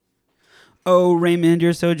Oh, Raymond,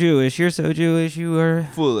 you're so Jewish. You're so Jewish. You are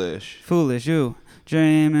Foolish. you.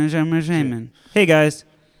 Jamin. Hey, guys.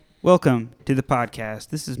 Welcome to the podcast.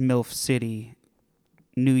 This is MILF City,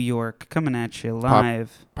 New York, coming at you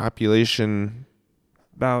live. Population.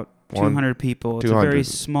 About 200 people. It's 200. a very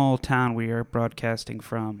small town we are broadcasting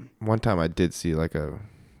from. One time I did see one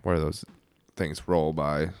of those things roll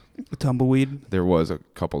by. A tumbleweed. There was a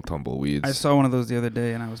couple tumbleweeds. I saw one of those the other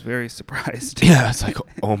day, and I was very surprised. Yeah, it's like,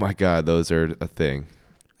 oh my God, those are a thing.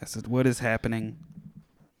 I said, what is happening?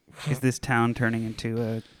 Is this town turning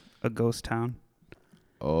into a ghost town?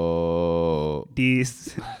 Oh.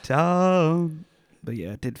 This town. But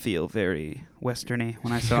yeah, it did feel very westerny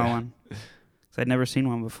when I saw one. 'Cause I'd never seen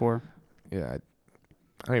one before. Yeah, I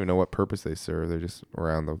don't even know what purpose they serve. They're just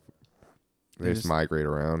around they just migrate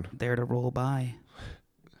around. There to roll by.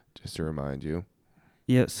 Just to remind you.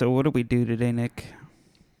 Yeah, so what did we do today, Nick?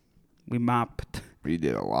 We mopped. We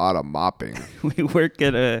did a lot of mopping. We work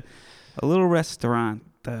at a little restaurant.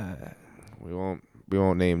 We won't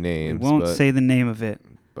name names. We won't say the name of it,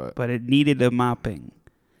 but it needed a mopping.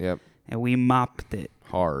 Yep. And we mopped it.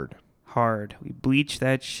 Hard. We bleached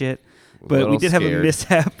that shit. But we did scared. have a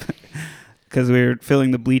mishap because we were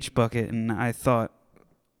filling the bleach bucket, and I thought,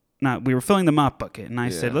 we were filling the mop bucket, and I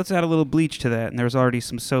said, let's add a little bleach to that, and there was already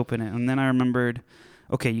some soap in it. And then I remembered,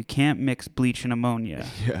 okay, you can't mix bleach and ammonia.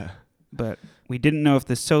 Yeah. But we didn't know if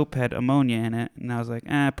the soap had ammonia in it, and I was like,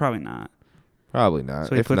 probably not. Probably not.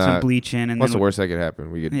 So we put some bleach in. And what's then the worst that could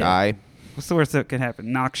happen? We could die. What's the worst that could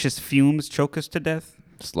happen? Noxious fumes choke us to death?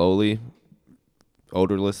 Slowly.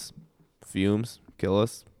 Odorless fumes kill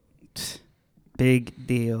us. Big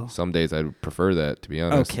deal. Some days I'd prefer that, to be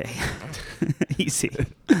honest. Okay. Easy.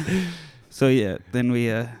 So yeah, then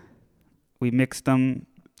we mixed them,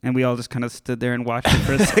 and we all just kind of stood there and watched it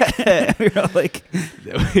for a second. We were all like,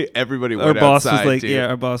 everybody our went boss outside, was like, too. yeah,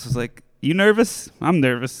 our boss was like, you nervous? I'm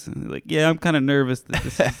nervous. Like, yeah, I'm kind of nervous that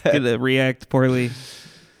this is gonna react poorly.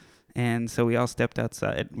 And so we all stepped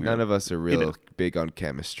outside. None of us are real big on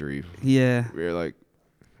chemistry. Yeah. We were like,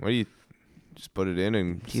 what do you just put it in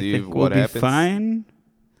and Do you see think what we'll happens? Be fine?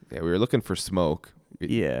 Yeah, we were looking for smoke.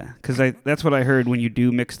 Yeah, because that's what I heard when you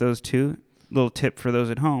do mix those two. Little tip for those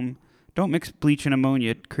at home: don't mix bleach and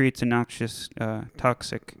ammonia. It creates a noxious,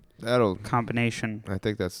 toxic combination. I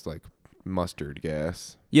think that's like mustard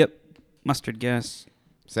gas. Yep, mustard gas.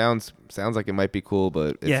 Sounds like it might be cool,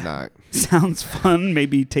 but it's not. Sounds fun,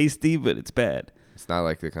 maybe tasty, but it's bad. It's not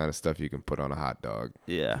like the kind of stuff you can put on a hot dog.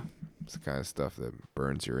 Yeah. It's the kind of stuff that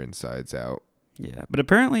burns your insides out. Yeah, but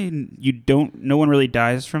apparently no one really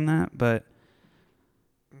dies from that, but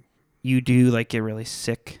you do like get really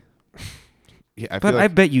sick. Yeah, I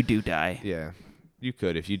bet you do die. Yeah, you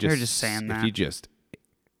could if you just. They're just saying that. If you just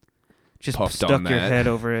stuck on your that. head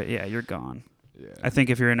over it, yeah, you're gone. Yeah. I think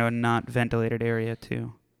if you're in a not ventilated area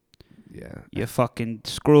too. Yeah. You're fucking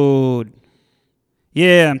screwed.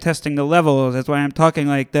 Yeah, I'm testing the levels. That's why I'm talking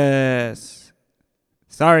like this.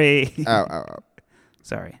 Sorry. Ow.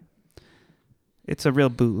 Sorry. It's a real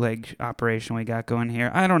bootleg operation we got going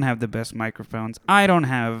here. I don't have the best microphones. I don't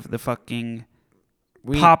have the fucking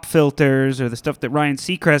pop filters or the stuff that Ryan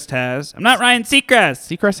Seacrest has. I'm not Ryan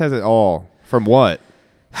Seacrest. Seacrest has it all. From what?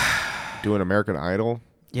 Doing American Idol?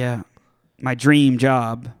 Yeah. My dream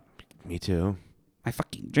job. Me too. My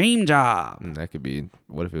fucking dream job. That could be.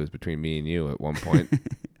 What if it was between me and you at one point?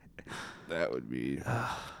 That would be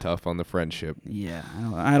tough on the friendship. Yeah,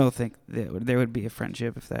 I don't think there would be a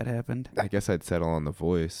friendship if that happened. I guess I'd settle on The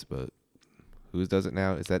Voice, but who does it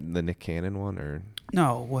now? Is that the Nick Cannon one or?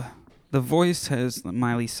 No, The Voice has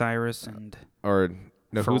Miley Cyrus and no,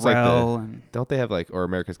 Pharrell who's like and don't they have or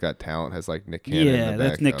America's Got Talent has like Nick Cannon? Yeah, in the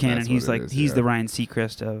that's back? Nick Oh, Cannon. that's He's what it like is, the Ryan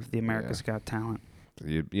Seacrest of the America's Got Talent.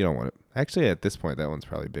 You don't want it. Actually, at this point, that one's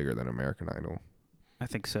probably bigger than American Idol. I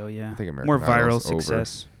think so. Yeah, I think American more viral Idol's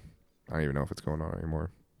success. Over. I don't even know if it's going on anymore.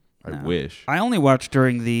 No. I wish. I only watched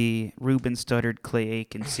during the Ruben Studdard Clay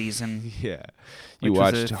Aiken season. Yeah, you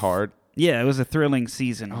watched Hard. Yeah, it was a thrilling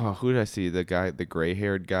season. Oh, who did I see? The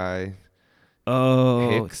gray-haired guy. Oh,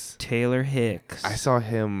 Hicks. Taylor Hicks. I saw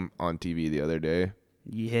him on TV the other day.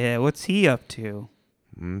 Yeah, what's he up to?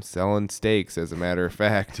 Selling steaks, as a matter of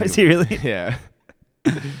fact. Is he really? Yeah.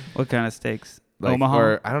 What kind of steaks? Omaha?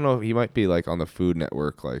 Or I don't know. He might be on the Food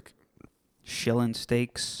Network, shilling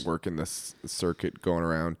steaks. Working this circuit, going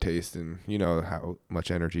around tasting. You know how much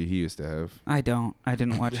energy he used to have. I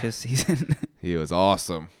didn't watch his season. He was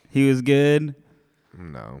awesome. He was good.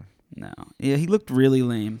 No. Yeah, he looked really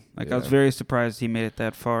lame. I was very surprised he made it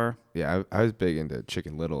that far. Yeah, I was big into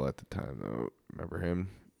Chicken Little at the time, though. Remember him?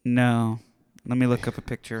 No. Let me look up a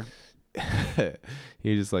picture. He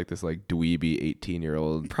was just like this like dweeby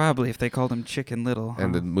 18-year-old. Probably if they called him Chicken Little.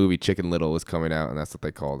 And the movie Chicken Little was coming out, and that's what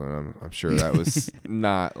they called him. I'm sure that was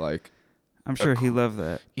not like. I'm sure he loved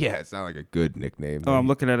that. Yeah, it's not like a good nickname. Oh, I'm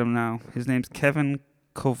looking at him now. His name's Kevin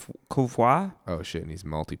Covois. Oh shit, and he's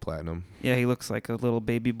multi-platinum. Yeah, he looks like a little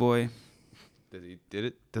baby boy.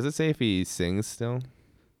 Does it say if he sings still?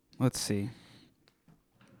 Let's see.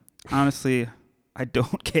 Honestly, I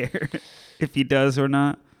don't care if he does or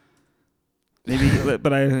not. Maybe,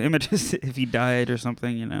 but I imagine if he died or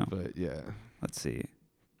something, you know. But yeah. Let's see.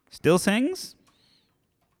 Still sings?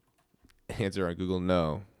 Answer on Google,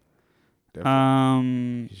 no.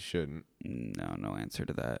 Definitely. You shouldn't. No answer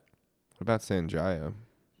to that. What about Sanjaya?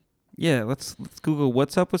 Yeah, let's Google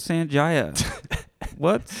what's up with Sanjaya.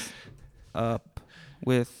 What's up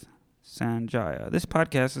with Sanjaya? This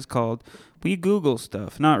podcast is called We Google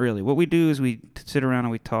Stuff. Not really. What we do is we sit around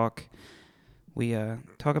and we talk. We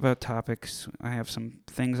talk about topics. I have some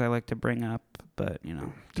things I like to bring up, but you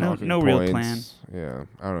know, no real plan. Yeah,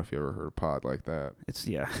 I don't know if you ever heard a pod like that. I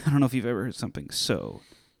don't know if you've ever heard something so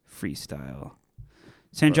freestyle.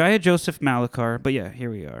 Sanjaya Joseph Malakar, but yeah, here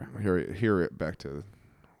we are. Here it back to.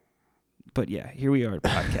 But yeah, here we are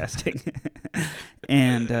podcasting.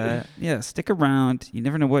 And yeah, stick around. You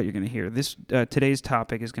never know what you're going to hear. Today's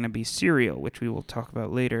topic is going to be cereal, which we will talk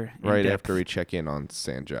about later. Right after we check in on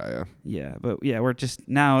Sanjaya. Yeah, but yeah, this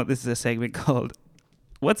is a segment called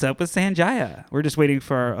What's Up with Sanjaya? We're just waiting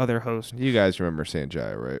for our other host. You guys remember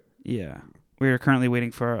Sanjaya, right? Yeah. We are currently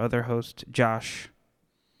waiting for our other host, Josh.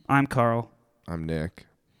 I'm Carl. I'm Nick.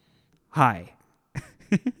 Hi.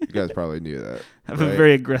 You guys probably knew that. I have a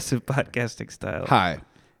very aggressive podcasting style. Hi.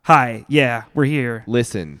 Yeah, we're here.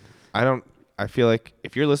 Listen, I feel like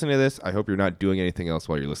if you're listening to this, I hope you're not doing anything else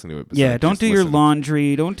while you're listening to it. Yeah, don't do your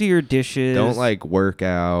laundry. Don't do your dishes. Don't work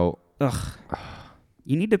out. Ugh.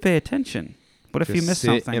 You need to pay attention. What if you miss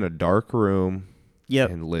something? Sit in a dark room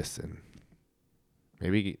and listen.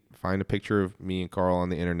 Maybe find a picture of me and Carl on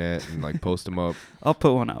the internet and post them up. I'll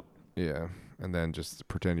put one up. Yeah, and then just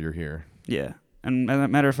pretend you're here. Yeah. And as a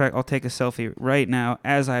matter of fact, I'll take a selfie right now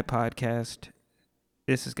as I podcast.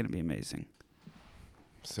 This is going to be amazing.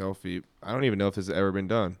 Selfie. I don't even know if this has ever been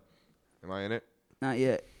done. Am I in it? Not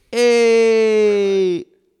yet. Hey!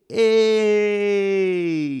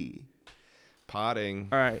 Potting.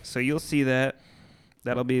 All right, so you'll see that.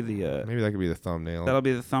 That'll be the... Maybe that could be the thumbnail. That'll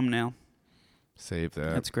be the thumbnail. Save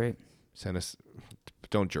that. That's great. Send us...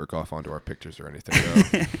 Don't jerk off onto our pictures or anything,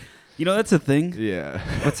 though. You know, that's a thing. Yeah.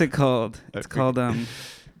 What's it called? It's called,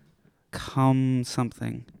 cum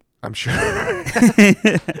something. I'm sure.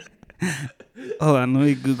 Hold on, let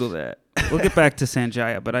me Google that. We'll get back to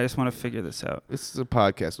Sanjaya, but I just want to figure this out. This is a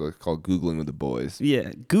podcast called Googling with the Boys.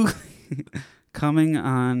 Yeah, coming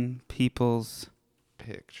on people's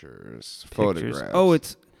pictures, photographs. Oh,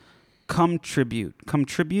 it's cum tribute. Cum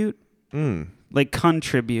tribute? Like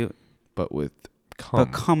contribute. But with cum.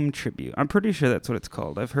 But cum tribute. I'm pretty sure that's what it's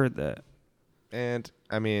called. I've heard that. And,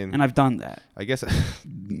 I mean... And I've done that. I guess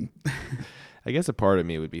a part of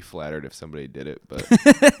me would be flattered if somebody did it, but...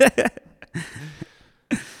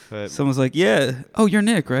 Someone's like, yeah. Oh, you're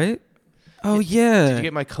Nick, right? Oh, yeah. Did you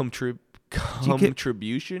get my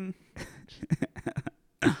contribution?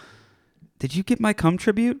 Did you get my cum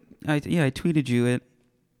tribute? I tweeted you it.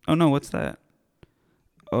 Oh, no, what's that?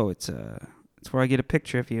 Oh, it's where I get a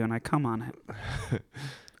picture of you and I cum on it.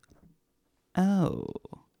 Oh.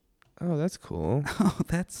 Oh, that's cool. Oh,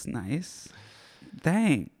 that's nice.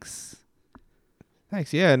 Thanks.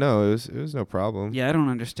 Yeah, no, it was no problem. Yeah, I don't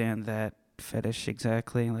understand that fetish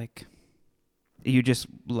exactly. You just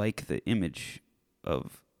like the image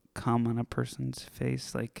of cum on a person's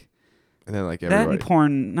face, and then everybody. That and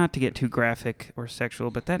porn, not to get too graphic or sexual,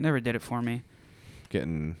 but that never did it for me.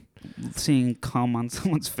 Seeing cum on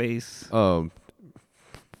someone's face. To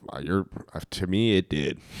me it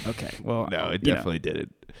did. Okay, well, no, it definitely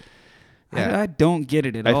didn't. Yeah. I don't get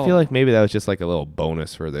it at all. I feel like maybe that was just a little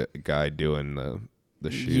bonus for the guy doing the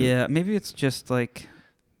shoot. Yeah, maybe it's just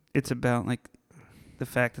it's about the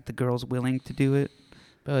fact that the girl's willing to do it.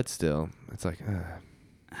 But still, it's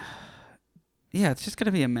yeah, it's just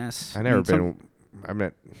gonna be a mess. That's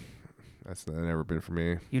never been for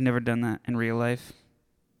me. You've never done that in real life?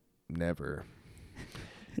 Never.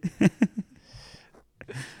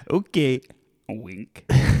 Okay. Wink.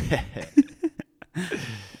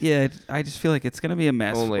 Yeah, I just feel like it's gonna be a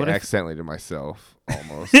mess. Only accidentally to myself,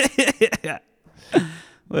 almost.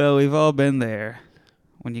 Well, we've all been there.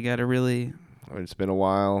 When you gotta really... It's been a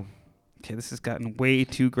while. Okay, this has gotten way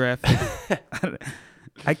too graphic.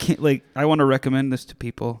 I can't, I want to recommend this to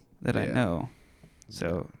people that I know.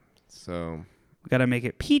 So, We got to make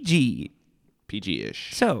it PG.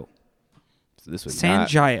 PG-ish. So, this would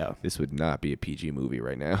Sanjaya. This would not be a PG movie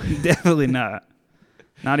right now. Definitely not.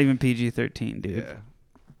 Not even PG-13, dude. Yeah.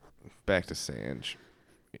 Back to Sanj.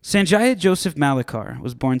 Sanjaya Joseph Malakar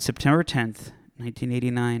was born September 10th,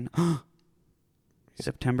 1989.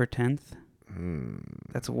 September 10th?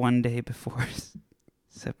 That's one day before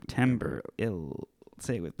September.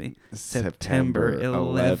 Say it with me. September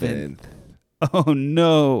 11th. Oh,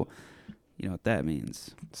 no. You know what that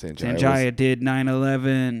means. Sanjaya did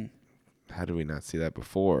 9/11. How did we not see that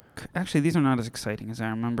before? Actually, these are not as exciting as I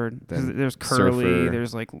remembered. Then There's curly. Surfer.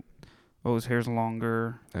 There's like, his hair's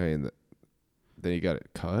longer. I mean, then you got it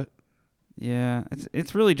cut? Yeah,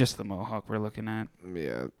 it's really just the mohawk we're looking at.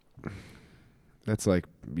 Yeah. That's like,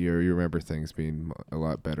 you remember things being a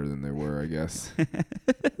lot better than they were, I guess. And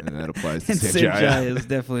that applies to Sanjaya. Sanjaya is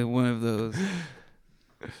definitely one of those.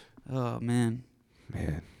 Oh, man.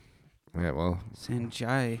 Yeah, well.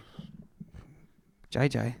 Sanjay.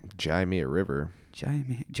 Jai. Jai me a river.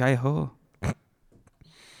 Jai ho.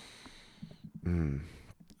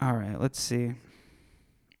 All right, let's see.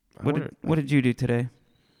 What did you do today?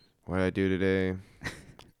 What did I do today?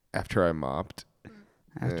 After I mopped.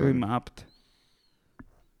 After we mopped.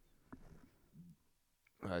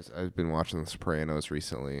 I've been watching The Sopranos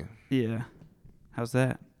recently. Yeah. How's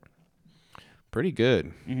that? Pretty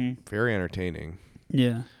good. Mm-hmm. Very entertaining.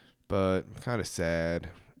 Yeah. But kind of sad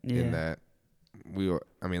in that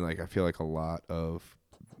I feel like a lot of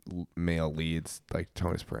male leads, like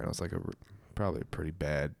Tony Soprano's like probably a pretty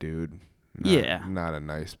bad dude. Not a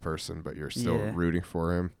nice person, but you're still rooting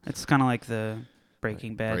for him. It's kind of like the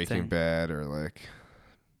Breaking Bad thing. Breaking Bad, or like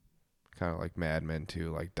kind of like Mad Men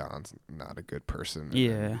too. Like Don's not a good person.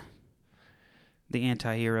 Yeah. The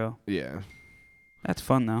anti-hero. Yeah. That's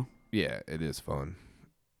fun though. Yeah, it is fun.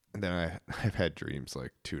 And then I've had dreams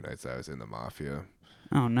like 2 nights I was in the Mafia.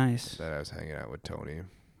 Oh, nice. That I was hanging out with Tony.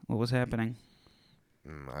 What was happening?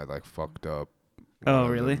 I like fucked up. Oh,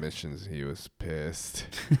 really? The missions, he was pissed.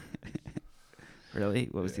 Really?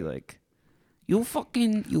 What was he like? You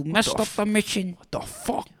messed up the mission. What the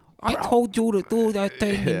fuck? I told you to do that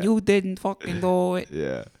thing and you didn't fucking do it.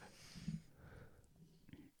 Yeah.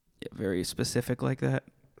 Yeah, very specific like that.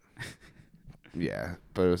 Yeah,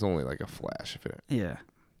 but it was only like a flash of it. Yeah.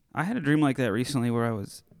 I had a dream like that recently where I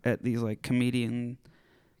was at these like comedian's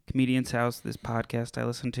house, this podcast I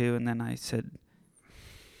listened to, and then I said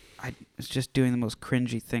I was just doing the most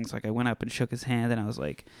cringy things. Like I went up and shook his hand and I was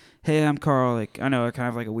like, "Hey, I'm Carl. Like I know I kind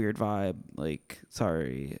of like a weird vibe. Like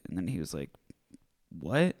sorry." And then he was like,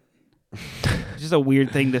 "What?" Just a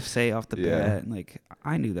weird thing to say off the bat. And like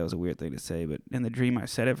I knew that was a weird thing to say, but in the dream I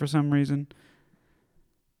said it for some reason.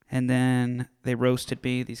 And then they roasted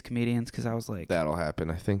me, these comedians, because I was like... That'll happen,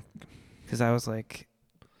 I think. Because I was like...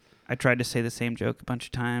 I tried to say the same joke a bunch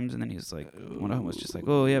of times, and then he was like... One of them was just like,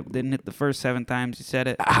 "Oh, yep, didn't hit the first 7 times you said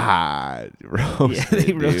it." Roasted, yeah,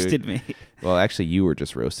 they roasted me. Well, actually, you were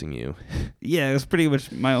just roasting you. Yeah, it was pretty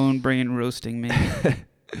much my own brain roasting me.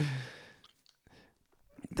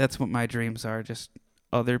 That's what my dreams are, just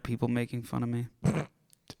other people making fun of me.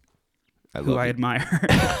 Who I admire.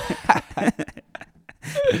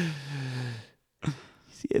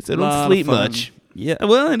 Yes, I don't sleep much. Yeah,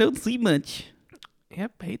 well, I don't sleep much.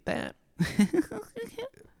 Yep, hate that.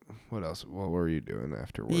 What else? What were you doing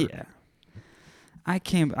after work? Yeah.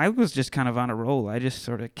 I was just kind of on a roll. I just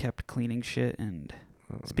sort of kept cleaning shit. And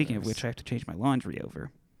speaking of which, I have to change my laundry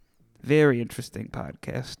over. Very interesting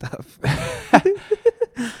podcast stuff.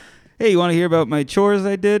 Hey, you want to hear about my chores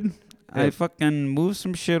I did? Yeah. I fucking moved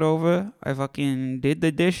some shit over. I fucking did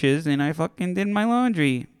the dishes, and I fucking did my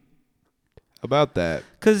laundry. About that.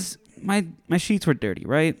 Because my sheets were dirty,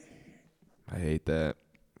 right? I hate that.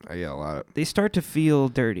 I get a lot of... They start to feel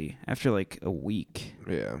dirty after like a week.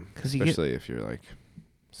 Yeah. Especially if you're like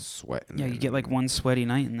sweating. Yeah, you get like one sweaty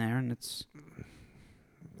night in there, and it's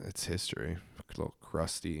history. A little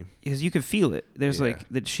crusty. Because you can feel it. There's like...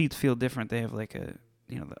 The sheets feel different. They have like a...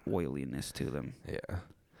 the oiliness to them. Yeah.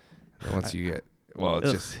 And once you get... Well,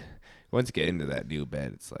 it's just... Once you get into that new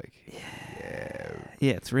bed, it's like... Yeah.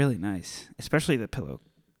 Yeah, it's really nice. Especially the pillow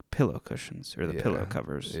cushions or the pillow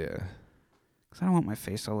covers. Yeah. Because I don't want my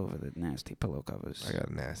face all over the nasty pillow covers. I got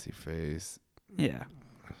a nasty face. Yeah.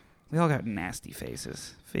 We all got nasty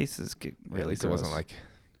faces. Faces get really at least gross. It wasn't like...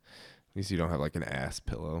 At least you don't have like an ass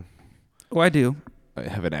pillow. Oh, I do. I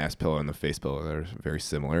have an ass pillow and the face pillow that are very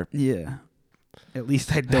similar. Yeah. At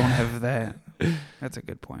least I don't have that. That's a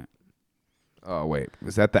good point. Oh, wait.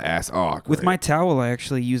 Was that the ass? Oh, great. With my towel, I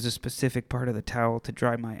actually use a specific part of the towel to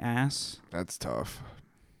dry my ass. That's tough.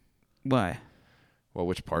 Why? Well,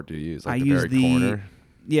 which part do you use? Like the very corner?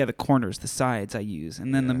 the corners, the sides I use,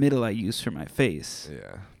 and then the middle I use for my face.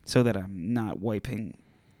 Yeah. So that I'm not wiping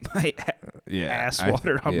my ass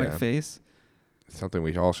water on my face. Something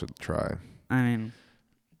we all should try. I mean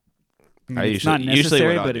it's not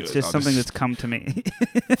necessary, but it's just something that's come to me.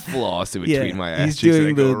 Floss in between my ass he's cheeks.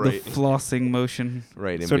 doing the flossing motion.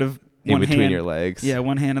 Right. Sort of in between hand, your legs. Yeah,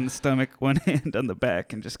 one hand on the stomach, one hand on the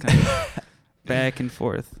back, and just kind of back and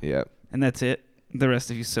forth. Yep. And that's it. The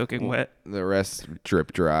rest of you soaking wet. The rest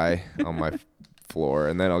drip dry on my floor,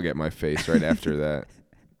 and then I'll get my face right after that.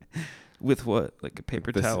 With what? Like a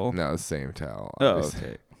paper towel? No, the same towel. Oh, obviously.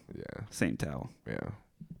 okay. Yeah. Same towel. Yeah.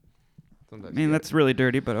 Sometimes I mean, that's really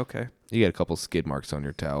dirty, but okay. You get a couple skid marks on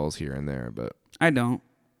your towels here and there, but I don't.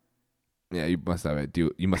 Yeah, you must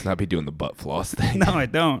not be doing the butt floss thing. No, I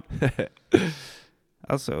don't.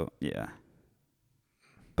 Also, yeah.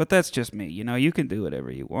 But that's just me. You know, you can do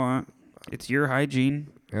whatever you want. It's your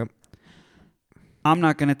hygiene. Yep. I'm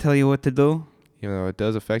not going to tell you what to do. You know, it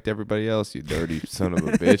does affect everybody else, you dirty son of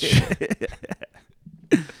a bitch.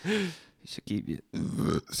 You should keep your...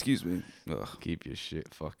 Excuse me. Ugh. Keep your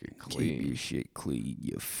shit fucking clean. Keep your shit clean,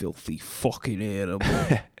 you filthy fucking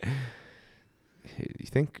animal. You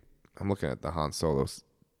think... I'm looking at the Han Solo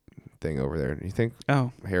thing over there. You think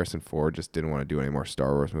Harrison Ford just didn't want to do any more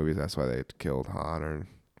Star Wars movies? That's why they killed Han?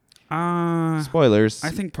 Or spoilers. I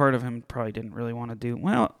think part of him probably didn't really want to do...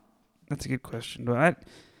 Well, that's a good question. But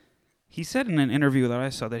he said in an interview that I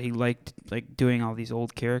saw that he liked doing all these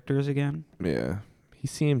old characters again. Yeah. He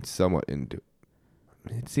seemed somewhat into...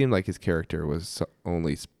 It seemed like his character was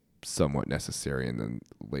only somewhat necessary in the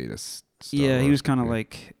latest Star Wars. He was kind of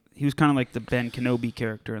like... He was kind of like the Ben Kenobi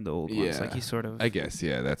character in the old ones. Like he sort of... I guess,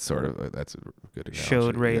 yeah. That's sort of... That's a good analogy.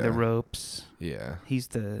 Showed Rey the ropes. Yeah.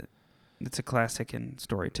 It's a classic in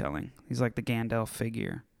storytelling. He's like the Gandalf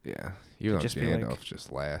figure. Yeah. Even though Gandalf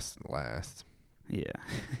just last. Yeah.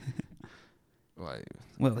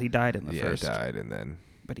 Well, he died in the first. Yeah, he died and then...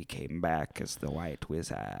 But he came back as the White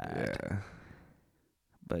Wizard. Yeah.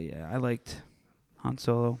 But yeah, I liked Han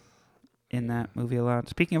Solo in that movie a lot.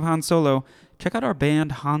 Speaking of Han Solo, check out our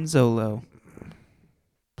band Han Solo.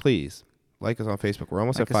 Please like us on Facebook. We're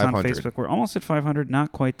almost at 500. On Facebook. We're almost at 500.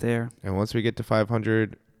 Not quite there. And once we get to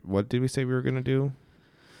 500, what did we say we were gonna do?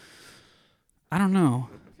 I don't know.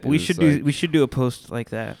 We should do a post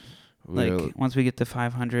like that. Like once we get to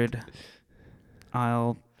 500,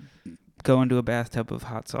 I'll go into a bathtub of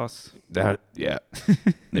hot sauce. There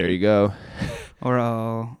you go. Or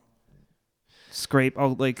I'll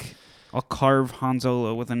carve Han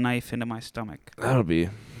Solo with a knife into my stomach. That'll be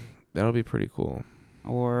pretty cool.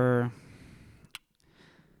 Or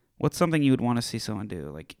what's something you would want to see someone do?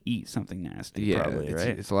 Like eat something nasty, probably,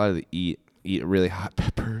 right? It's a lot of the eat a really hot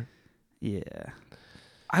pepper. Yeah.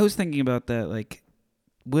 I was thinking about that, like,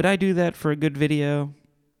 would I do that for a good video?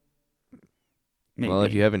 Maybe. Well,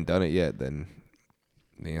 if you haven't done it yet, then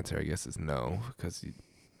the answer, I guess, is no, because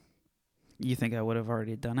you think I would have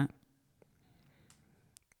already done it?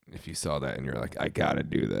 If you saw that and you're like, I gotta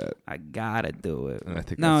do that. I gotta do it. And I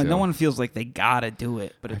think no one feels like they gotta do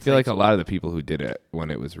it. But I feel like a lot of the people who did it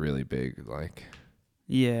when it was really big, like...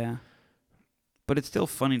 Yeah. But it's still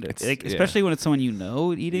funny to... especially when it's someone you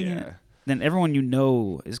know eating it. Then everyone you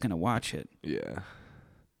know is going to watch it. Yeah.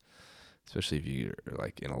 Especially if you're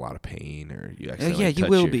like in a lot of pain or you accidentally you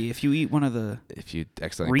will be if you eat one of the... If you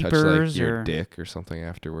accidentally touch like your dick or something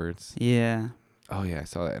afterwards. Yeah. Oh, yeah. I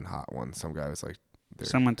saw that in Hot Ones. Some guy was like...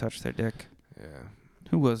 Someone touched their dick. Yeah.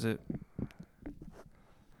 Who was it?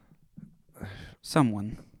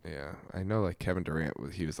 Someone. Yeah. I know like Kevin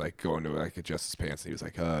Durant, he was like going to like adjust his pants and he was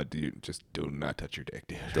like, dude, just do not touch your dick,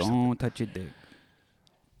 dude. Don't touch your dick.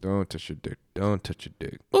 Don't touch your dick. Don't touch your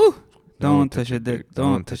dick. Ooh. Don't touch your dick.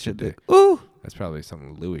 Don't touch your dick. Ooh. That's probably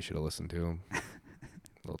something Louis should have listened to. A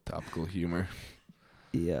little topical humor.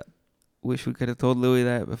 Yeah. Wish we could have told Louis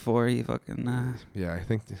that before he fucking... Yeah, I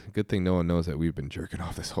think good thing no one knows that we've been jerking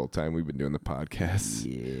off this whole time we've been doing the podcast.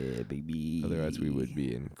 Yeah, baby. Otherwise, we would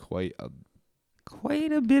be in quite a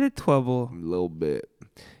bit of trouble. A little bit.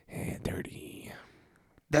 Dirty.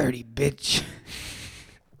 Dirty bitch.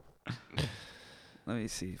 Let me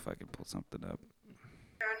see if I can pull something up.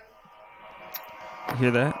 You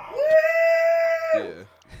hear that? Yeah.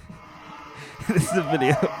 This is a video.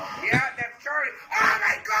 Yeah, that's Charlie. Oh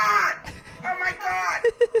my God! Oh my God!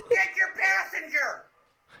 Get your passenger!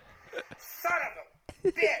 Son of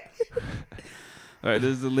a bitch! All right,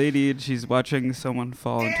 there's a lady and she's watching someone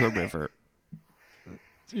fall into a river.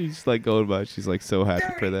 She's like going by. She's like so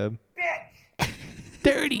happy for them. Bitch!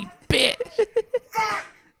 Dirty bitch! Fuck!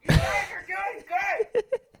 You guys are doing good!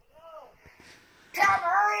 Tom,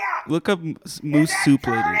 hurry up! Look up Moose Soup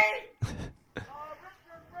Lady. Charlie?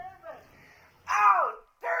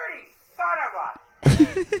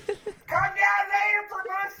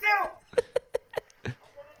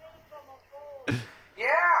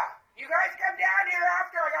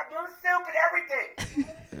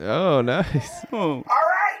 Oh, nice. Oh. All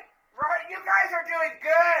right, you guys are doing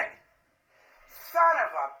good. Son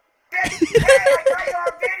of a bitch. Hey, I got you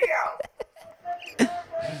on video.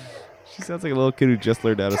 She sounds like a little kid who just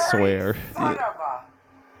learned how to swear. Son of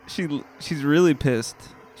a. She's really pissed.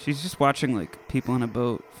 She's just watching like people in a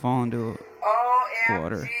boat fall into OMG.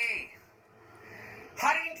 water.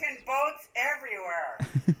 Huntington boats everywhere.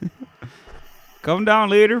 Come down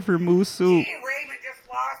later for moose soup. Gee, Raven just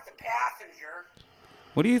lost a passenger.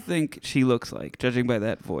 What do you think she looks like, judging by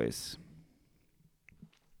that voice?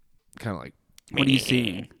 Kind of like, What are you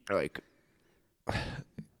seeing? like,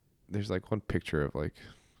 there's like one picture of like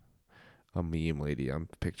a meme lady I'm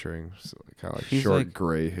picturing. So kind of like She's short like-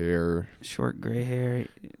 gray hair. Short gray hair,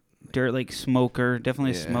 dirt like smoker,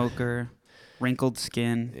 definitely Yeah. smoker, wrinkled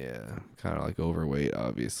skin. Yeah. Kind of like overweight,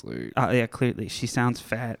 obviously. Yeah, clearly she sounds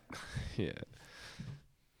fat. Yeah.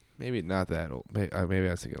 Maybe not that old. Maybe I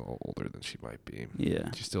was thinking a little older than she might be.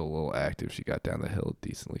 Yeah, She's still a little active. She got down the hill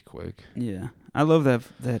decently quick. yeah. I love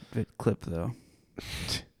that clip though.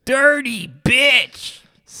 Dirty bitch.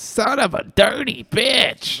 Son of a dirty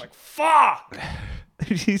bitch. Like fuck.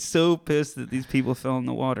 She's so pissed that these people fell in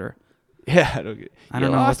the water. Yeah, I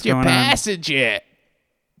don't know what's going on. passenger.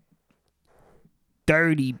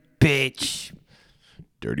 Dirty bitch.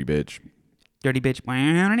 Dirty bitch. Dirty bitch.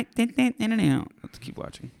 Let's keep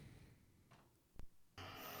watching.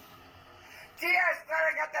 Gee, I thought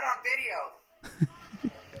I got that on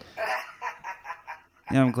video.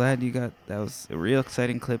 Yeah, I'm glad you got that. Was a real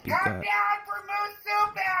exciting clip you Come got. down for moose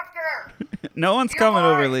soup after. No one's coming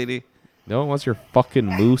over, lady. No one wants your fucking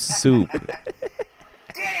moose soup. Get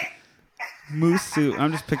it. Moose soup.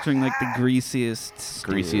 I'm just picturing like the greasiest.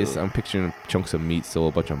 stew. Greasiest. I'm picturing chunks of meat, still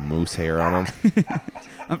a bunch of moose hair on them.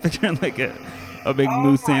 I'm picturing like a big Oh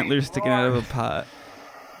moose my antler sticking out of a God. pot.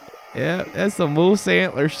 Yeah, that's the moose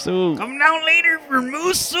antler soup. Come down later for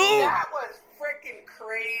moose soup. That was freaking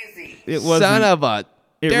crazy. It wasn't. Son of a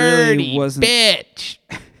It dirty really wasn't. bitch.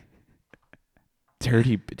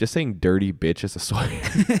 Dirty. Just saying dirty bitch is a swear.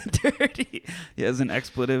 Dirty. Yeah, as an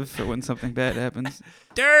expletive for when something bad happens.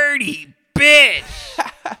 Dirty bitch.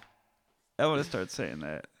 I want to start saying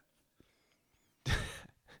that.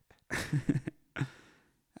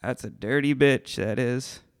 That's a dirty bitch, that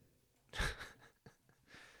is.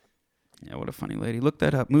 Yeah, what a funny lady. Look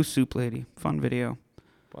that up. Moose Soup Lady. Fun video.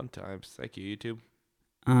 Fun times. Thank you, YouTube.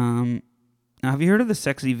 Now, have you heard of the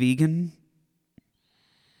sexy vegan?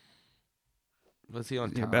 Was he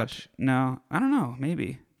on Yeah, Tosh? No, I don't know.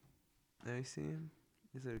 Maybe. Let me see him.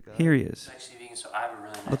 Is it a guy? Here he is. Sexy vegan, so I have a really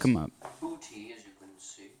nice Look him up. booty, as you can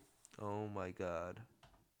see. Oh my god.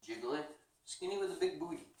 Jiggle it. Skinny with a big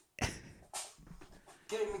booty.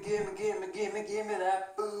 Give me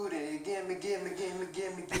that booty. Give me that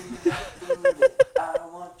booty. I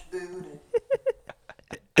want your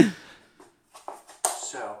booty.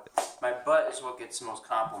 So, my butt is what gets the most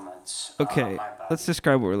compliments. Okay, on my body. let's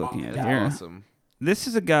describe what we're looking at here. Awesome. This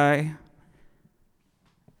is a guy,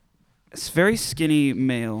 it's very skinny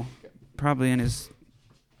male, probably in his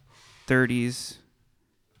 30s.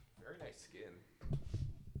 Very nice skin.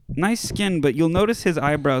 Nice skin, but you'll notice his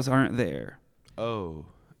eyebrows aren't there. Oh.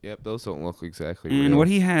 Yep, those don't look exactly And real. what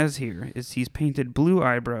he has here is he's painted blue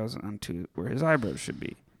eyebrows onto where his eyebrows should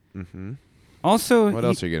be. Mm-hmm. Also, What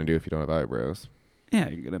else are you going to do if you don't have eyebrows? Yeah,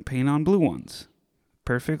 you're going to paint on blue ones.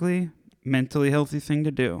 Perfectly mentally healthy thing to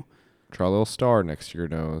do. Draw a little star next to your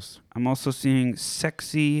nose. I'm also seeing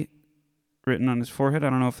sexy written on his forehead. I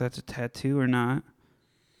don't know if that's a tattoo or not.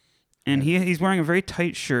 And he's wearing a very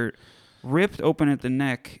tight shirt, ripped open at the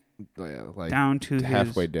neck, Yeah, like down to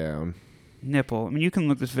halfway his down. nipple. I mean, you can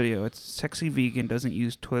look this video. It's sexy vegan, doesn't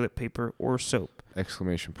use toilet paper or soap.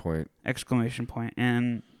 Exclamation point. Exclamation point.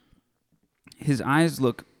 And his eyes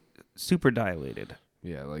look super dilated.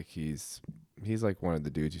 Yeah, like he's like one of the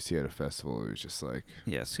dudes you see at a festival who's just like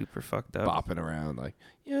Yeah, super fucked up. bopping around like,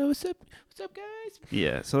 yo, what's up, guys?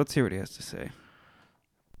 Yeah, so let's hear what he has to say.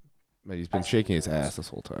 But he's been shaking his ass this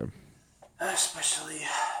whole time. Especially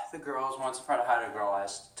the girls. Once I've had a girl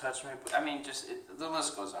has to touch me. I mean, the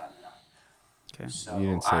list goes on. Okay. So You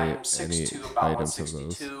didn't say I'm any 6'2", about items of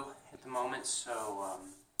 162 at the moment. So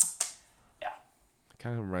yeah.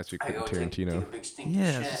 Kind of reminds me of I go Quentin take a Tarantino. big stinky Yeah,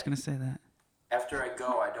 I shit. was just going to say that. After I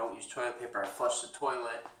go, I don't use toilet paper. I flush the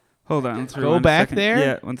toilet. Hold on. Let's Go rewind a back second. there?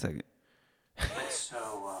 Yeah, 1 second.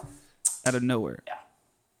 So Out of nowhere.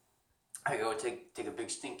 I go take a big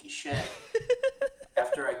stinky shit.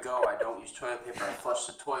 After I go, I don't use toilet paper. I flush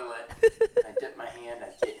the toilet. I dip my hand.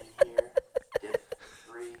 I get in here. Dip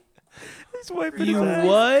 3. He's wiping You his ass.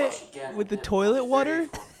 what? Flush again, With the dip toilet 4, water?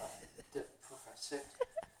 4, 5, dip 4, 5, 6,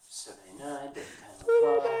 79. Dip 10,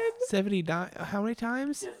 12. 79. How many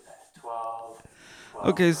times? Dip 12.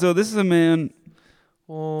 Okay, so this is a man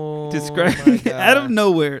Oh, describing out of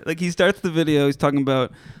nowhere. Like, he starts the video, he's talking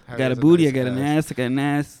about, I How got he a has a booty, nice I got an ass. ass, I got an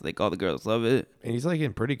ass. Like, all the girls love it. And he's like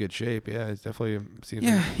in pretty good shape. Yeah, he's definitely seems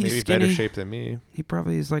Yeah, like he's maybe better skinny. shape than me. He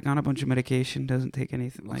probably is, like, on a bunch of medication, doesn't take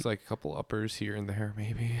anything. Looks like a couple uppers here and there,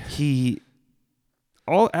 maybe. He,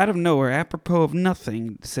 all out of nowhere, apropos of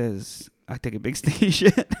nothing, says, I take a big stinky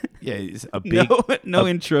shit. Yeah, he's a big, no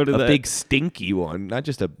intro to a that. big stinky one. Not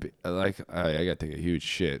just a like. I gotta take a huge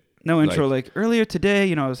shit. No intro, like earlier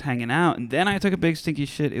today, I was hanging out, and then I took a big stinky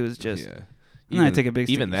shit. It was just, yeah. and then I take a big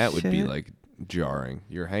Even stinky that would be shit. like jarring.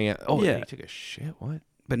 You're hanging out. Oh Yeah. yeah, you took a shit. What?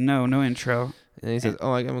 But no intro. And he says,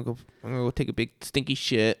 "Oh, I'm gonna go take a big stinky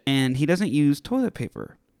shit," And he doesn't use toilet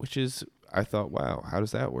paper. which is, I thought, wow, how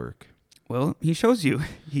does that work? Well, he shows you.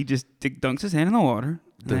 He just dunks his hand in the water,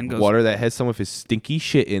 and The then goes, water that has some of his stinky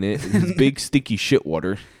shit in it, his big stinky shit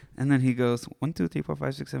water, and then he goes 1, 2, 3, 4,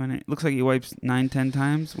 5, 6, 7, 8. Looks like he wipes 9, 10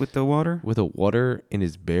 times with the water. with a water in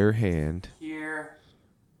his bare hand. Here.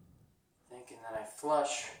 Thinking that I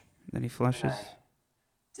flush. Then he And flushes. I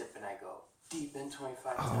dip and I go deep in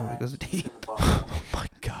 25 Oh, times. it goes deep. In the bottom. Oh my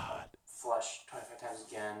god. Flush 25 times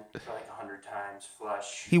again. For like 100 times.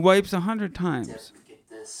 Flush. He wipes 100 times. Dip. Get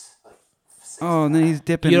this. Like 6 Oh, and then he's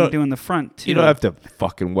dipping You and don't- doing the front too. You don't have to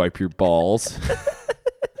fucking wipe your balls.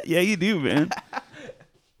 Yeah, you do, man.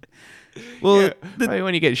 Well, Yeah, right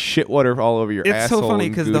when you get shit water all over your it's asshole so funny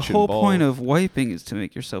and because the gooch and whole point balls. of wiping is to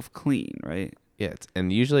make yourself clean, right? Yeah,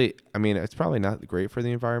 and usually, I mean, it's probably not great for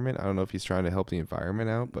the environment. I don't know if he's trying to help the environment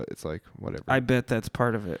out, but it's like, whatever. I bet that's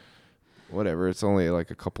part of it. Whatever. It's only like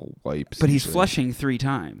a couple wipes. But he's usually. flushing 3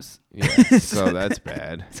 times. Yeah, so that's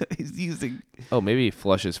bad. So he's using. Oh, maybe he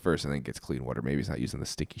flushes first and then gets clean water. Maybe he's not using the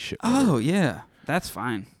sticky shit water. Oh yeah, that's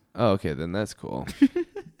fine. Oh, okay, then that's cool.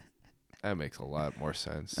 That makes a lot more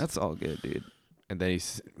sense. That's all good, dude. And then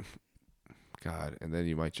he's, God, and then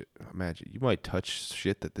you might imagine you might touch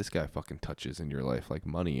shit that this guy fucking touches in your life, like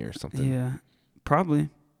money or something. Yeah, probably.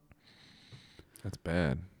 That's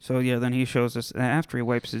bad. So yeah, then he shows us after he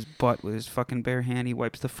wipes his butt with his fucking bare hand. He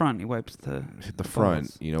wipes the front. He wipes the front,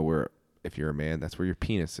 balls. you know, where if you're a man, that's where your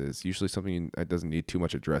penis is. Usually something that doesn't need too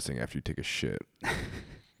much addressing after you take a shit.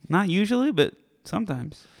 Not usually, but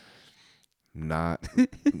sometimes. Not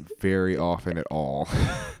very often at all.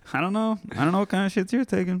 I don't know. I don't know what kind of shits you're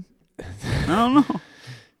taking. I don't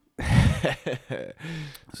know.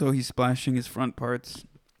 So he's splashing his front parts.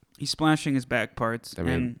 He's splashing his back parts. I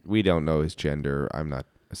mean, and we don't know his gender. I'm not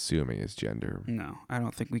assuming his gender. no, I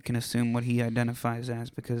don't think we can assume what he identifies as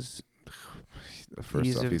because First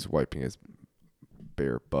He's off, a- he's wiping his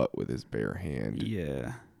bare butt with his bare hand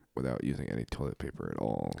yeah. without using any toilet paper at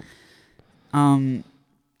all.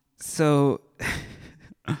 So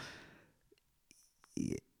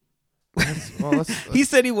he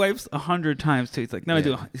said he wipes 100 times too. He's like, no, I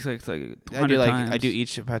do. Yeah. He's like, it's like 100 I do times. I do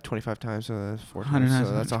each about 25 times, so that's 4 100 times. times.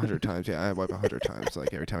 So that's 100 times. Yeah, I wipe 100 times.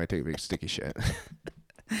 Like every time I take a big sticky shit.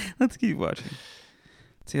 Let's keep watching.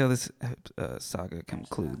 See how this saga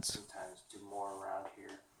concludes. Sometimes do more around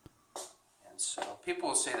here. And so people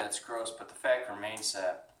will say that's gross, but the fact remains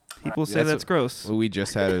that People say that's gross. Well, we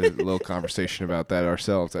just had a little conversation about that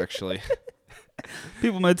ourselves, actually.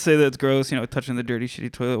 People might say that's gross, touching the dirty,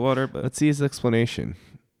 shitty toilet water, but Let's see his explanation.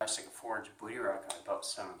 I stick a 4-inch booty rock on about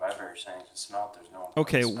 7 vibrator settings and smell it. There's no one.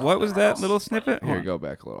 okay, smell what was everywhere that else, little but snippet? Here, Hold on. go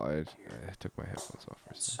back a little. I took my headphones off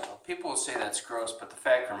for a second. So people will say that's gross, but the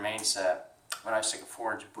fact remains that when I stick a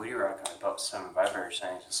 4-inch booty rock on about 7 vibrator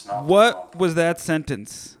settings and smell it. What was that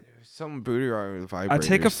sentence? Some booty rock with vibrators. I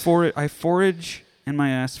take I forage in my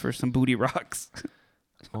ass for some booty rocks.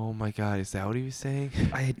 Oh my god, is that what he was saying?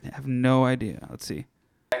 I have no idea. Let's see.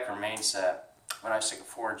 The fact remains that when I stick a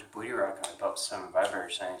 4-inch booty rock on about 7 vibrator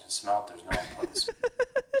settings and smell it, there's no one place.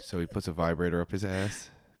 So he puts a vibrator up his ass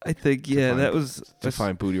I think find- that was to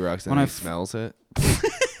find booty rocks, and when then I he smells it,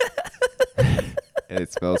 and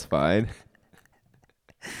it smells fine.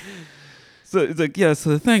 So it's like, yeah. So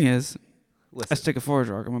the thing is, I Listen, stick a forage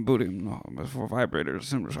rock on my booty. No, my 4 vibrators.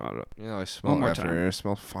 Simmer shot up. you know, I smell more it after, time. and it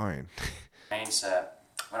smells fine. Remains that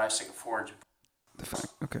when I stick a 4-inch. The fact.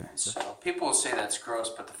 Okay. So people will say that's gross,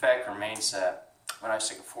 but the fact remains that when I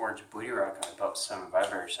stick a 4-inch booty rock on about 7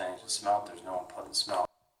 vibrator settings and smell it, there's no unpleasant smell.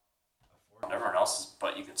 Everyone else's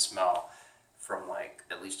butt you can smell from like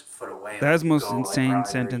at least a foot away. That is the most Go, like, insane around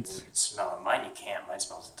sentence. You can smell it. Mine you can't. Mine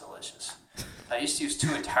smells delicious. I used to use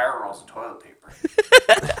 2 entire rolls of toilet paper.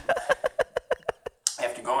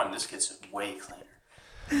 After going, this gets way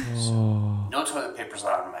cleaner. So, no toilet paper's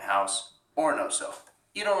allowed in my house, or no soap.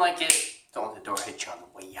 You don't like it? Don't let the door hit you on the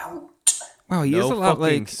way out. Wow, he no is a lot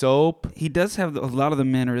fucking like soap. he does have a lot of the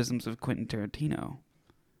mannerisms of Quentin Tarantino.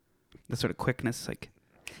 The sort of quickness, like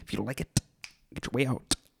if you don't like it, get your way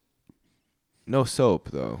out. No soap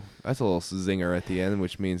though. That's a little zinger at the end,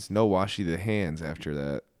 which means no washy the hands after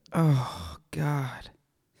that. Oh God.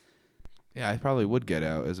 Yeah, I probably would get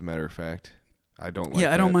out. As a matter of fact, I don't like.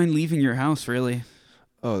 Yeah, I don't that. mind leaving your house. Really,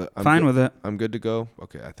 Oh, I'm fine with it. I'm good to go.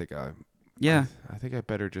 Okay, I think Yeah. I think I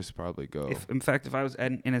better just probably go. In fact, if I was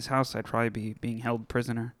in his house, I'd probably be being held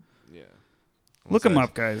prisoner. Yeah. Look him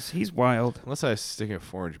up, guys. He's wild. Unless I stick a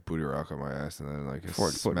 4-inch booty rock on my ass and then like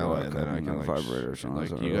Four-inch booty smell it rock and then I on can the vibrator, so like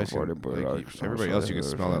it's you a guys can, 40 booty like, rock, so everybody it's else you can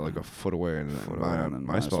like- smell that like a foot away and Foot away, and then mine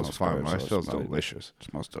mine smells smells fine. good, Mine so smells smell it. delicious.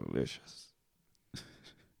 Smells delicious.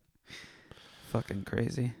 Fucking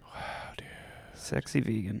crazy. Wow, dude. Sexy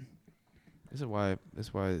vegan. This is why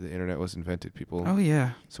the internet was invented, people. Oh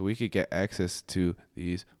yeah. So we could get access to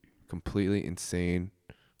these completely insane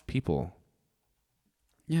people.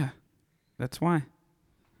 Yeah. That's why.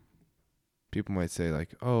 People might say like,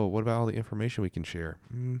 "Oh, what about all the information we can share?"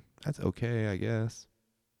 That's okay, I guess.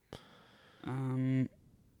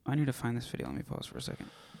 I need to find this video. Let me pause for a second.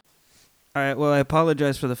 All right. Well, I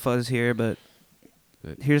apologize for the fuzz here, but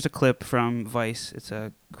Good. here's a clip from Vice. It's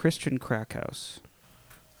a Christian crack house.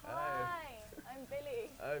 Hi, I'm Billy.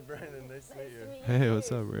 Hi, Brandon. Nice to meet you. Hey,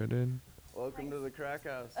 what's up, Brandon? Welcome to the crack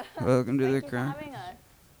house. Welcome to the Thank you for crack. having us.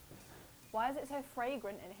 Why is it so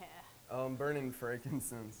fragrant in here? Burning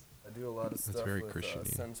frankincense. I do a lot of That's stuff very with Christian-y.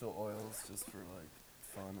 essential oils just for like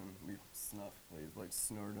fun, and we snuff, we like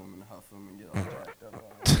snort them and huff them and get all jacked up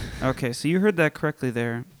on it. Okay, so you heard that correctly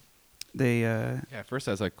there. They Yeah, at first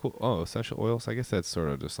I was like, cool. Oh, essential oils. I guess that's sort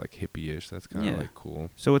of just like hippie-ish. That's kind of Yeah. like cool.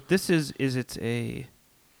 So what this is it's a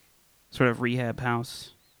sort of rehab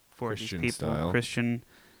house for Christian these people, style. Christian,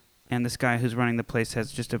 and this guy who's running the place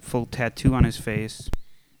has just a full tattoo on his face.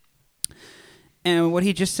 And what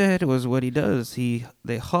he just said was what he does.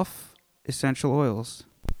 They huff essential oils.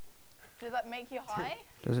 Does that make you high?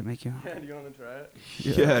 Does it make you? Yeah, do you want to try it?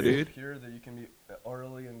 Yeah, It's dude. pure that you can be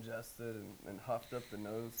orally ingested and huffed up the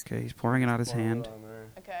nose. Okay, he's pouring it out his Pour a hand, little on there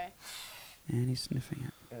Okay. and he's sniffing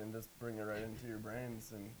it. and just bring it right into your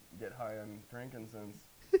brains and get high on frankincense.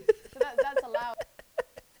 So that's allowed.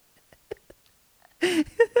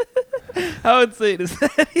 How insane is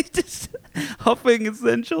that? He's just huffing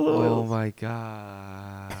essential Oh oils. my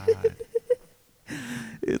god.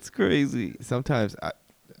 It's crazy. Sometimes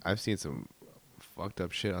I've seen some fucked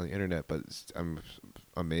up shit on the internet, but I'm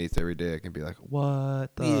amazed every day. I can be like,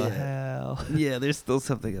 what the Yeah. hell? Yeah, there's still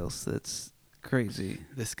something else that's crazy.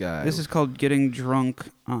 This guy. This is called getting drunk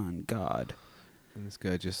on God. And this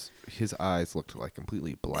guy just, his eyes looked like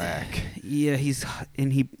completely black. Yeah, he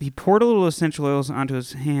poured a little essential oils onto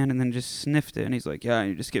his hand and then just sniffed it, and he's like, "Yeah,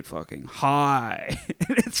 you just get fucking high."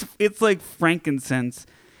 it's like frankincense.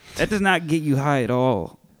 That does not get you high at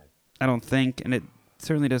all, I don't think, and it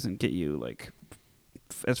certainly doesn't get you like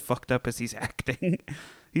as fucked up as he's acting.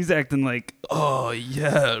 He's acting like, "Oh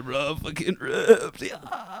yeah, fucking rubs."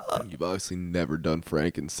 Yeah. You've obviously never done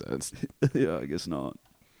frankincense. Yeah, I guess not.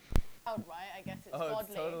 Right? I guess it's Oh, godly.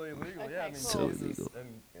 it's totally legal. Okay, Yeah, I mean, cool. Jesus, Illegal.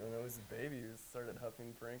 and when I was a baby, he started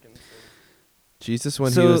huffing frankincense. Jesus,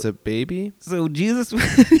 when So- he was a baby, So Jesus,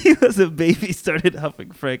 when he was a baby, started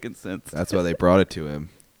huffing frankincense. that's why they brought it to him.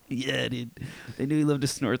 Yeah, dude. They knew he loved to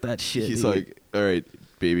snort that shit. He's dude. like, all right,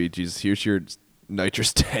 baby Jesus, here's your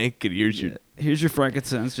nitrous tank, and here's your. Yeah. Here's your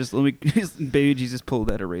frankincense. Just let me, baby Jesus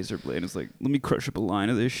pulled out a razor blade and was like, let me crush up a line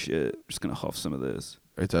of this shit. I'm just gonna huff some of this.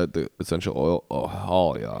 Is that the essential oil? Oh,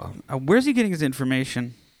 hell yeah. Where's he getting his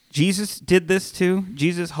information? Jesus did this too?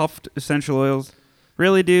 Jesus huffed essential oils?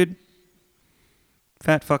 Really, dude?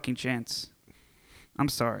 Fat fucking chance. I'm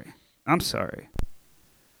sorry. I'm sorry.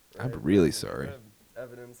 I'm Right, really and sorry.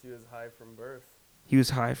 Evidence he was high from birth. He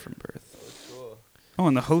was high from birth. That was cool. Oh,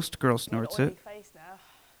 and the host girl Got an snorts oily it. face now.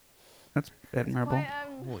 That's admirable. Quite,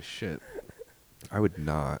 Holy shit. I would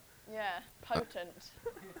not. yeah, potent.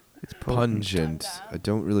 It's Pungent. I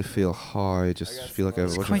don't really feel high. I just I got feel like I have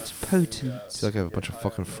a It's bunch quite of. potent. I feel like I have a bunch of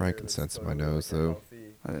fucking frankincense in my nose, though.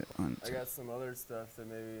 I got some other stuff that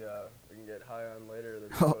maybe we can get high on later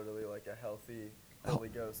that's totally like a healthy Holy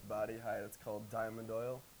Ghost body high. It's called diamond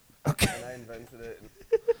oil. Okay. And I invented it.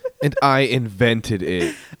 And I invented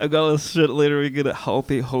it. I got this shit later. We get a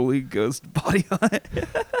healthy Holy Ghost body on it.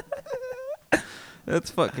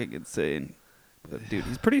 That's fucking insane. But dude,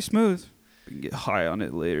 he's pretty smooth. We can get high on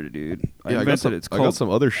it later, dude. I invented it. It's I called got some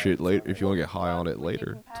other shit later if you want to get What high on would it you later.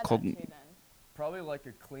 compare It's that called- to, then? Probably like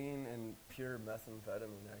a clean and pure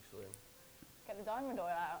methamphetamine, actually. Get the diamond oil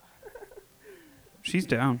out. She's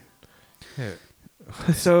down. Yeah.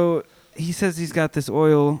 So he says he's got this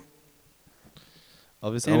oil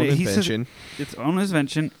Of his And own he says invention. its own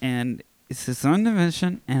invention, and it's his own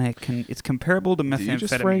invention, and it's comparable to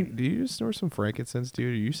methamphetamine. Do you just snort some frankincense,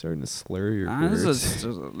 dude? Are you starting to slur your This words? is just a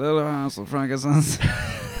little ounce of frankincense.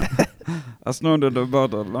 I snorted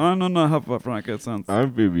about a line and a half of frankincense.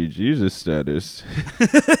 I'm baby Jesus status.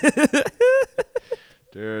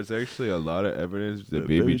 There's actually a lot of evidence that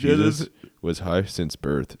baby Jesus was high since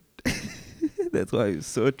birth. That's why he's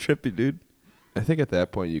so trippy, dude. I think at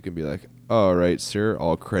that point you can be like, all right, sir,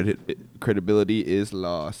 all credibility is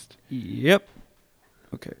lost. Yep.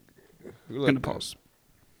 Okay. We're Gonna pause.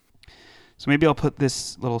 So maybe I'll put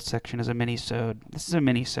this little section as a mini-sode. This is a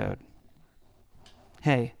mini-sode.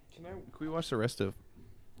 Hey, Can we watch the rest of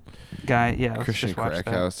guy. Yeah, let's Christian just watch Crack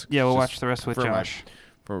that. House? Yeah, we'll Just watch the rest with for Josh.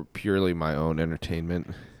 for purely my own entertainment.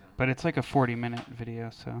 But it's like a 40-minute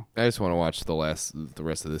video, so. I just want to watch the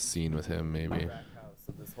rest of this scene with him, maybe,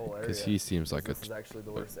 This whole area. because he seems like This is actually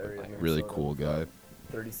the worst area in really Minnesota. cool guy.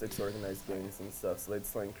 36 organized gangs and stuff, so they'd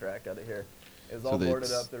sling crack out of here. It was So all they'd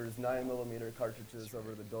boarded up. There was 9mm cartridges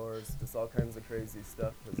over the doors, just all kinds of crazy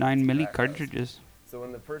stuff. 'cause it's 9 milli crack house. cartridges. So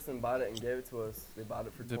when the person bought it and gave it to us, they bought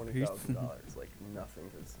it for The $20,000, like nothing.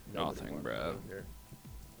 'Cause nobody Nothing, wanted bro. to live here.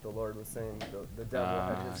 The Lord was saying the devil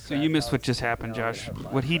had his So you crack missed what house, just now happened, they Josh. have my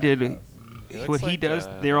What he crack did, house. what he does,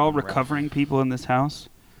 they're all recovering people in this house,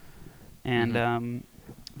 and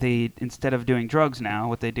they, instead of doing drugs now,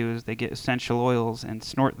 what they do is they get essential oils and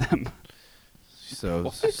snort them.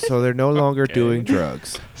 So they're no longer doing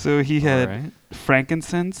drugs. So he had Alright.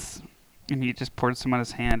 frankincense, and he just poured some on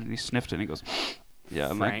his hand, and he sniffed it, and he goes, "Yeah,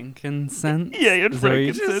 I'm like, Frankincense? yeah, he had Is that what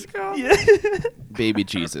you frankincense." just called Yeah. Baby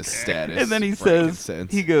Jesus status. And then he says,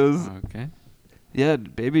 frankincense. he goes, Okay. "Yeah,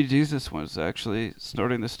 baby Jesus was actually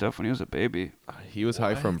snorting this stuff when he was a baby. He was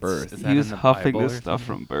high from What? birth. Is that He was in the huffing Bible this or stuff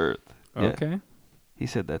from birth." Yeah. Okay. He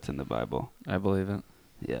said that's in the Bible. I believe it.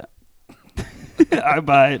 Yeah. I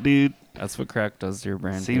buy it, dude. That's what crack does to your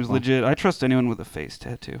brain. Seems people. legit. I trust anyone with a face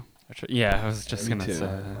tattoo. Yeah, I was just Me gonna too. say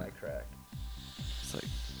My that. crack. It's like,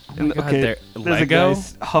 And my God, okay, they're- there's Lego? a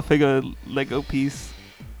guy huffing a Lego piece.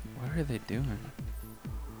 What are they doing?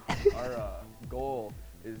 Our goal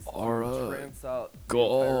is Our, to trance out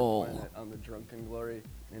goal. the entire planet on the drunken glory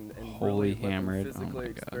and Holy really let them hammered. Oh physically my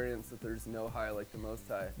God. experience that there's no high like the Most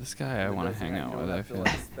High. This guy I It want to doesn't hang mean out you with. don't I have to feel.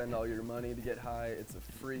 like spend all your money to get high. It's a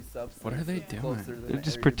free substance. What are they It's doing? closer than They're the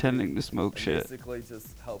just air you pretending breathe, to smoke and shit. Basically,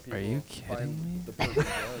 just help people Are you find kidding me? the perfect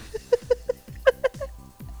drugs.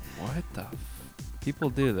 What the? People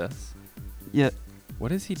do this. Yeah.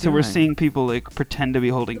 What is he doing? So we're seeing people like pretend to be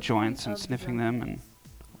holding joints and sniffing them,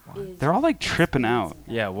 and they're all like tripping out.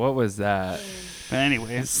 Yeah, what was that? But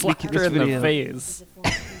anyway, Slap this her in video- the face.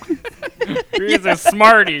 He's a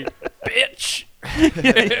smarty, bitch.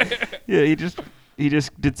 Yeah, he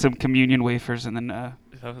just did some communion wafers and then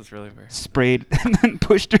That was really weird. sprayed and then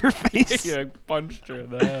pushed her face. Yeah, punched her in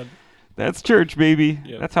the head. That's church, baby.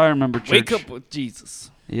 Yep. That's how I remember church. Wake up with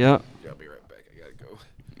Jesus. Yep. I'll be right back. I gotta go.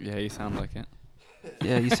 Yeah, you sound like it.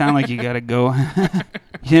 Yeah, you sound like you gotta go.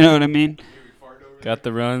 You know what I mean? Got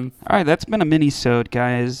the run All right, that's been a mini-sode,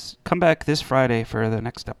 guys. Come back this Friday for the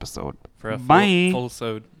next episode. for a Bye. full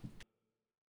sode.